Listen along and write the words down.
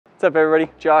What's up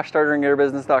everybody? Josh,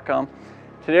 starteringgearbusiness.com.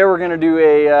 Today we're going to do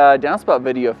a downspout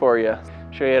video for you.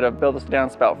 Show you how to build this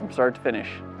downspout from start to finish.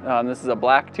 This is a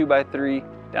black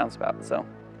 2x3 downspout, so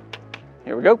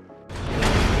here we go.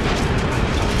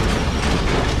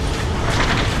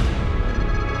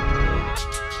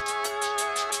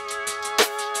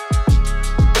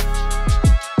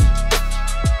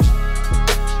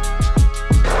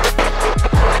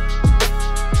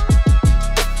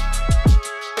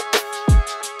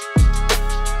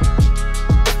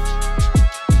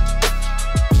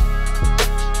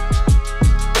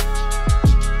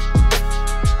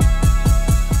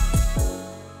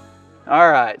 All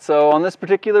right, so on this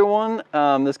particular one,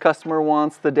 this customer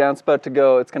wants the downspout to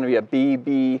go, it's gonna be a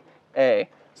BBA.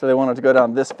 So they want it to go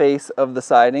down this face of the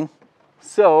siding.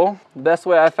 So the best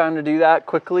way I found to do that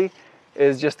quickly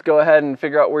is just go ahead and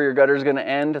figure out where your gutter is gonna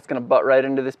end. It's gonna butt right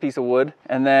into this piece of wood.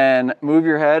 And then move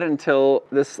your head until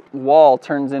this wall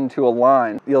turns into a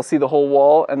line. You'll see the whole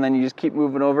wall, and then you just keep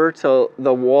moving over till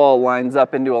the wall lines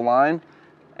up into a line.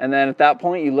 And then at that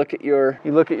point, you look at your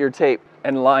tape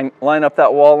and line up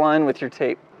that wall line with your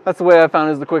tape. That's the way I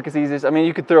found is the quickest, easiest. I mean,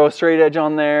 you could throw a straight edge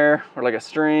on there or like a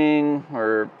string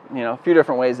or, you know, a few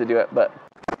different ways to do it, but.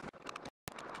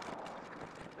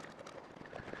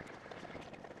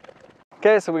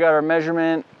 Okay, so we got our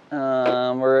measurement.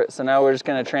 So now we're just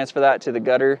gonna transfer that to the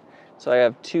gutter. So I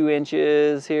have 2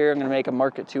 inches here. I'm gonna make a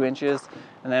mark at 2 inches,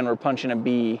 and then we're punching a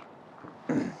B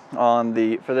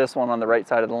for this one on the right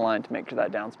side of the line to make sure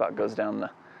that downspout goes down the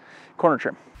corner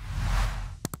trim.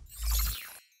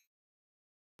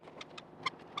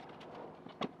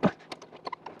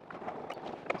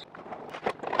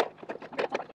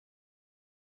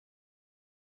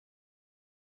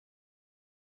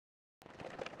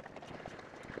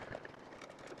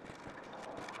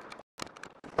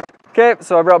 Okay,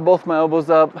 so I brought both my elbows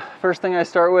up. First thing I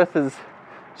start with is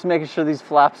just making sure these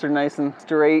flaps are nice and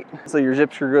straight so your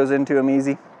zip screw goes into them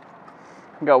easy.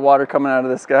 I've got water coming out of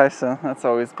this guy, so that's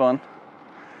always fun.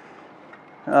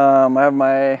 I have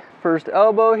my first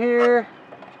elbow here.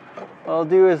 What I'll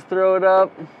do is throw it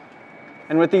up.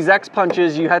 And with these X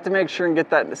punches, you have to make sure and get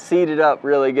that seated up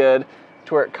really good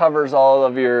to where it covers all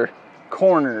of your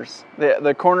corners.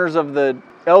 The corners of the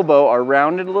elbow are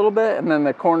rounded a little bit, and then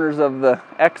the corners of the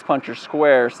X punch are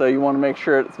square, so you want to make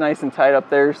sure it's nice and tight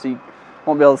up there so you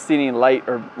won't be able to see any light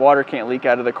or water can't leak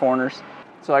out of the corners.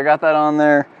 So I got that on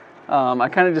there. I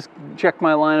kind of just check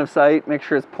my line of sight, make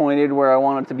sure it's pointed where I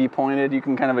want it to be pointed. You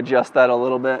can kind of adjust that a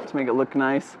little bit to make it look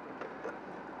nice.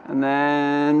 And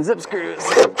then zip screws.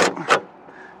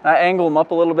 I angle them up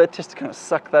a little bit just to kind of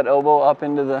suck that elbow up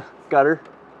into the gutter.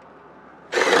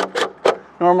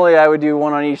 Normally I would do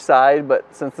one on each side, but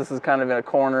since this is kind of in a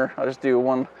corner, I'll just do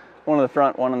one on the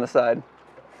front, one on the side.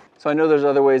 So I know there's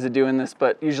other ways of doing this,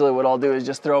 but usually what I'll do is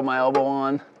just throw my elbow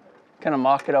on, kind of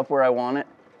mock it up where I want it,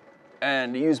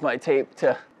 and use my tape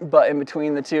to butt in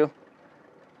between the two,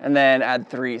 and then add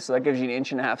 3. So that gives you an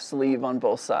 1.5 inch sleeve on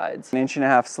both sides. An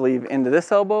 1.5 inch sleeve into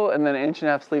this elbow, and then an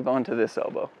 1.5 inch sleeve onto this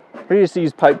elbow. We used to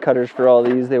use pipe cutters for all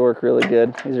these. They work really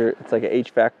good. It's like an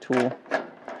HVAC tool.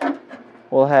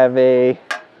 We'll have a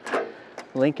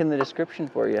link in the description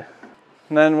for you.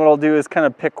 And then what I'll do is kind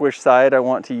of pick which side I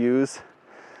want to use.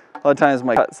 A lot of times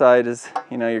my cut side is,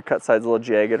 you know, your cut side's a little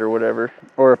jagged or whatever.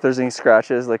 Or if there's any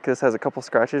scratches, like this has a couple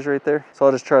scratches right there. So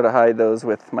I'll just try to hide those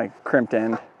with my crimped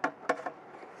end.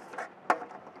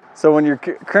 So when you're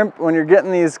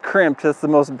getting these crimped, that's the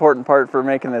most important part for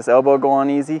making this elbow go on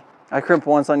easy. I crimp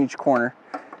once on each corner.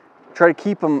 Try to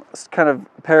keep them kind of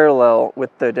parallel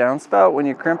with the downspout when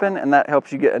you're crimping, and that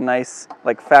helps you get a nice,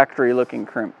 like, factory looking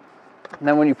crimp. And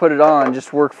then when you put it on,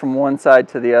 just work from one side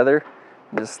to the other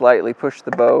and just slightly push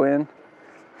the bow in,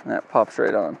 and that pops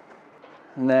right on.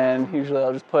 And then usually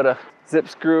I'll just put a zip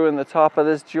screw in the top of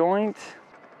this joint.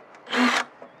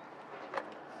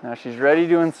 Now she's ready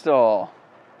to install.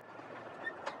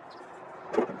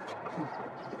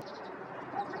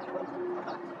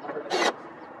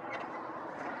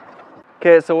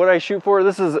 Okay, so what I shoot for,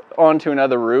 this is onto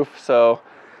another roof, so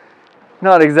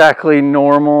not exactly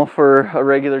normal for a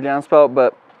regular downspout,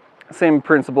 but same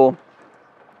principle.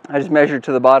 I just measure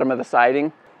to the bottom of the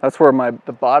siding. That's where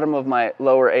the bottom of my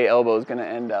lower A elbow is gonna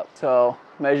end up. So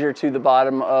measure to the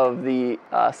bottom of the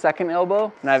second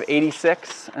elbow, and I have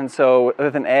 86, and so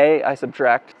with an A, I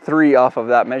subtract 3 off of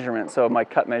that measurement, so my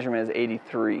cut measurement is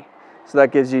 83. So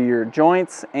that gives you your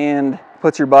joints and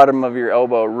puts your bottom of your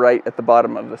elbow right at the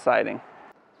bottom of the siding.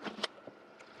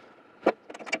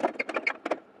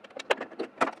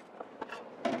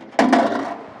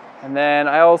 And then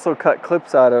I also cut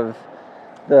clips out of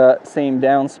the same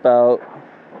downspout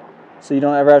so you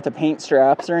don't ever have to paint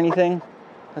straps or anything.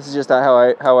 This is just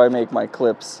how I make my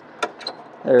clips.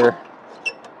 You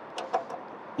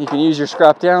can use your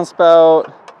scrap downspout.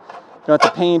 You don't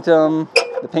have to paint them.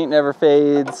 The paint never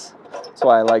fades. That's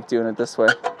why I like doing it this way.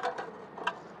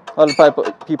 A lot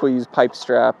of people use pipe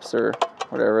straps or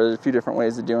whatever. There's a few different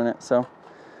ways of doing it. So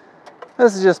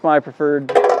this is just my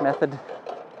preferred method.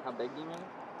 How big do you make?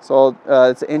 So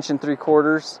it's 1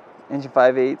 3/4, 1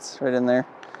 5/8, right in there,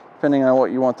 depending on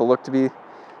what you want the look to be. And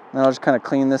then I'll just kind of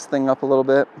clean this thing up a little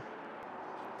bit,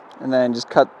 and then I just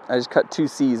cut 2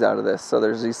 C's out of this. So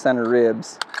there's these center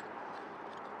ribs.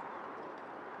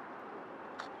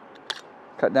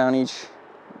 Cut down each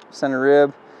center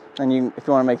rib. And if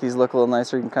you want to make these look a little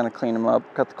nicer, you can kind of clean them up,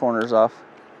 cut the corners off,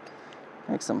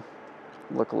 makes them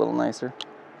look a little nicer.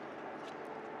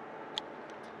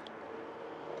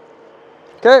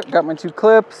 Okay, got my 2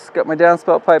 clips, got my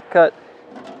downspout pipe cut.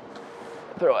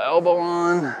 Throw an elbow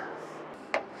on.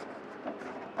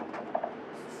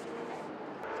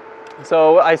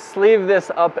 So I sleeve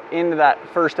this up into that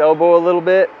first elbow a little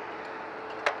bit.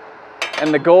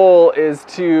 And the goal is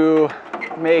to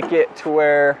make it to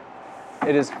where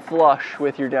it is flush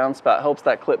with your downspout. Helps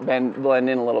that clip blend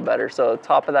in a little better. So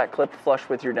top of that clip flush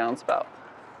with your downspout.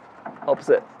 Helps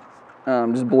it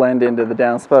just blend into the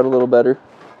downspout a little better.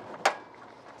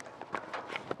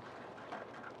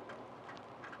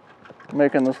 I'm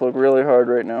making this look really hard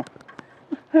right now.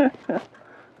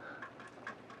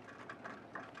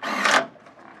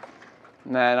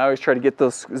 And then I always try to get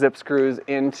those zip screws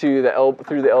into the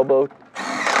through the elbow,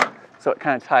 so it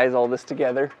kind of ties all this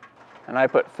together. And I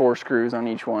put 4 screws on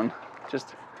each one,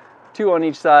 just 2 on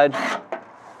each side.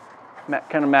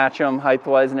 Kind of match them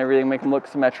height-wise and everything, make them look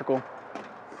symmetrical.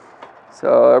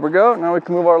 So there we go. Now we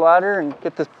can move our ladder and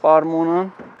get this bottom one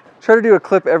on. Try to do a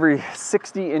clip every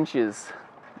 60 inches.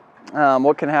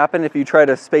 What can happen if you try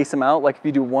to space them out, like if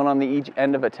you do one on each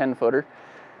end of a 10-footer,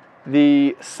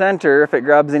 the center, if it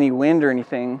grabs any wind or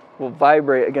anything, will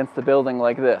vibrate against the building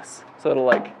like this. So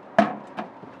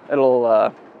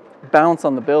it'll bounce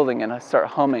on the building and start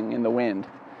humming in the wind.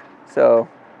 So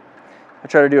I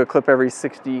try to do a clip every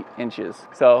 60 inches.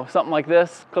 So something like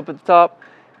this, clip at the top.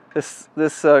 This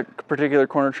particular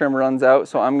corner trim runs out,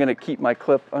 so I'm gonna keep my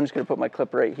clip, I'm just gonna put my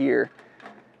clip right here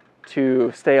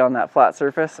to stay on that flat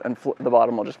surface, and the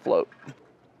bottom will just float.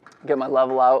 Get my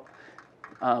level out,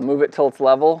 move it till it's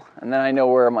level, and then I know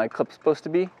where my clip's supposed to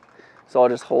be. So I'll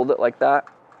just hold it like that.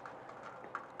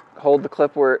 Hold the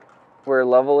clip where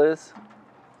level is.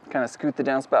 Kind of scoot the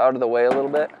downspout out of the way a little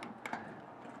bit.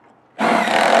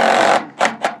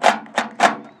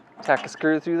 Tack a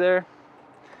screw through there,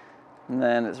 and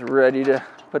then it's ready to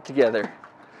put together.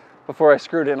 Before I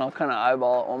screw it in, I'll kind of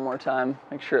eyeball it one more time,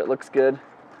 make sure it looks good.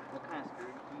 What kind of screw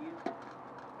do you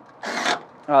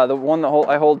use? The one that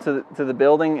I hold to the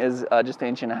building is just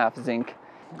 1.5 inch zinc.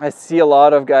 I see a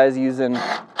lot of guys using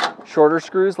shorter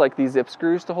screws, like these zip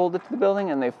screws, to hold it to the building,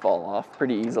 and they fall off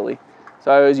pretty easily.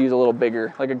 So I always use a little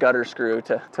bigger, like a gutter screw,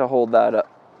 to hold that up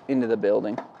into the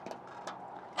building.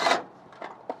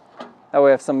 That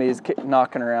way if somebody's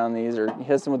knocking around these or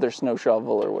hits them with their snow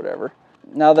shovel or whatever.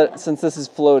 Now since this is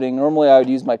floating, normally I would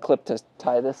use my clip to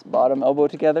tie this bottom elbow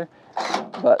together.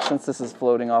 But since this is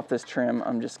floating off this trim,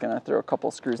 I'm just gonna throw a couple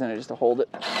screws in it just to hold it.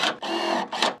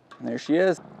 And there she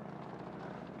is.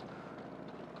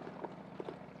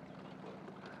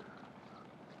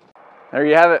 There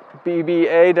you have it,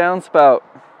 BBA downspout.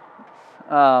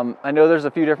 I know there's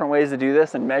a few different ways to do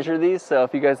this and measure these, so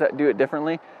if you guys do it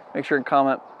differently, make sure and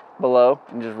comment below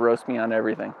and just roast me on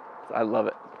everything. I love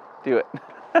it. Do it.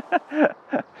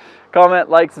 Comment,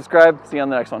 like, subscribe. See you on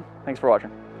the next one. Thanks for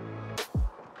watching.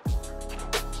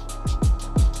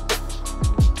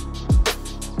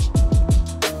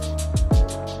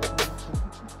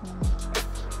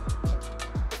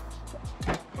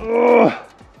 Ugh.